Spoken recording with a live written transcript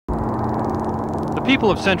The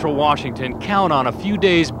people of Central Washington count on a few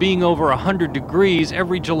days being over 100 degrees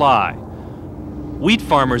every July. Wheat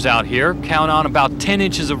farmers out here count on about 10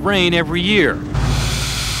 inches of rain every year.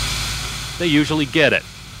 They usually get it.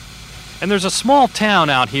 And there's a small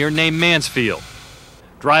town out here named Mansfield.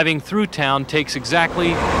 Driving through town takes exactly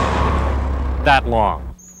that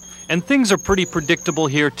long. And things are pretty predictable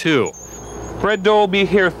here too. Bread dough will be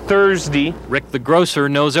here Thursday. Rick the grocer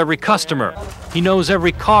knows every customer. He knows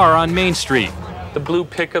every car on Main Street. The blue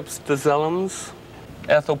pickups, the Zellums.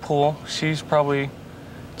 Ethel Poole, she's probably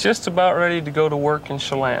just about ready to go to work in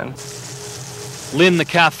Chelan. Lynn, the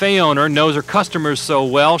cafe owner, knows her customers so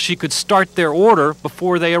well she could start their order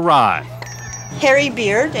before they arrive. Harry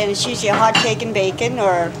Beard, and it's usually a hot cake and bacon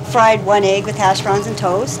or fried 1 egg with hash browns and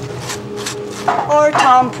toast. Or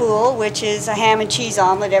Tom Poole, which is a ham and cheese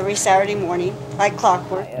omelet every Saturday morning, like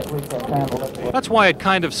clockwork. That's why it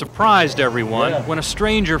kind of surprised everyone when a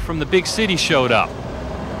stranger from the big city showed up.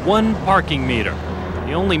 One parking meter,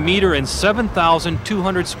 the only meter in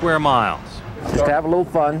 7,200 square miles. Just have a little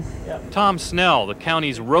fun. Tom Snell, the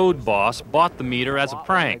county's road boss, bought the meter as a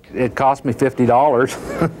prank. It cost me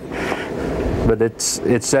 $50, but it's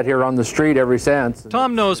set here on the street ever since.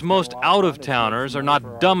 Tom knows most out-of-towners are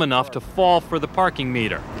not dumb enough to fall for the parking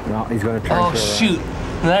meter. No, he's going to turn. Oh, shoot.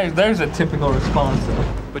 There's a typical response,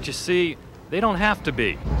 though. But you see, they don't have to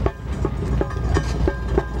be.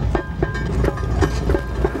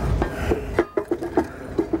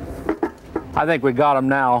 I think we got him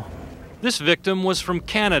now. This victim was from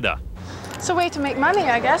Canada. It's a way to make money,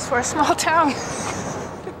 I guess, for a small town.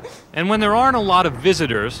 And when there aren't a lot of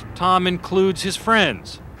visitors, Tom includes his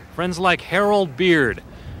friends. Friends like Harold Beard.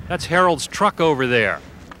 That's Harold's truck over there.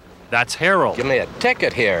 That's Harold. Give me a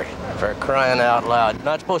ticket here, for crying out loud.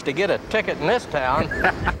 Not supposed to get a ticket in this town.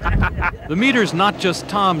 The meter's not just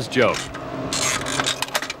Tom's joke.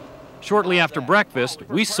 Shortly after breakfast,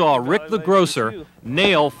 we saw Rick the grocer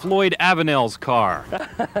nail Floyd Avenell's car.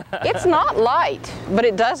 It's not light, but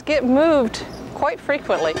it does get moved quite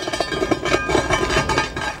frequently.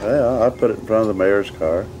 Yeah, I put it in front of the mayor's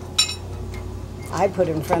car. I put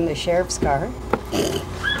it in front of the sheriff's car.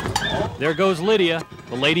 There goes Lydia,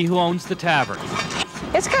 the lady who owns the tavern.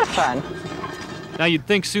 It's kind of fun. Now you'd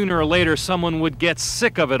think sooner or later someone would get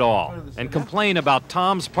sick of it all and complain about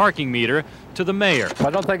Tom's parking meter to the mayor.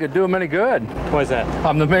 I don't think it'd do him any good. Why is that?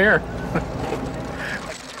 I'm the mayor.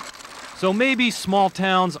 So maybe small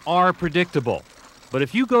towns are predictable. But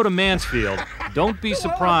if you go to Mansfield, don't be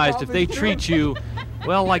surprised if they treat you,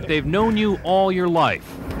 well, like they've known you all your life.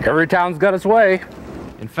 Every town's got its way.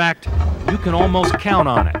 In fact, you can almost count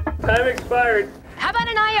on it. Time expired. How about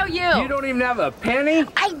an IOU? You don't even have a penny?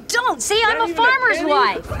 I don't. See, I'm a farmer's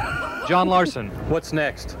wife. John Larson, What's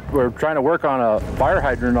next? We're trying to work on a fire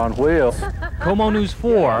hydrant on wheels. KOMO News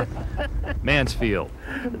 4, Mansfield.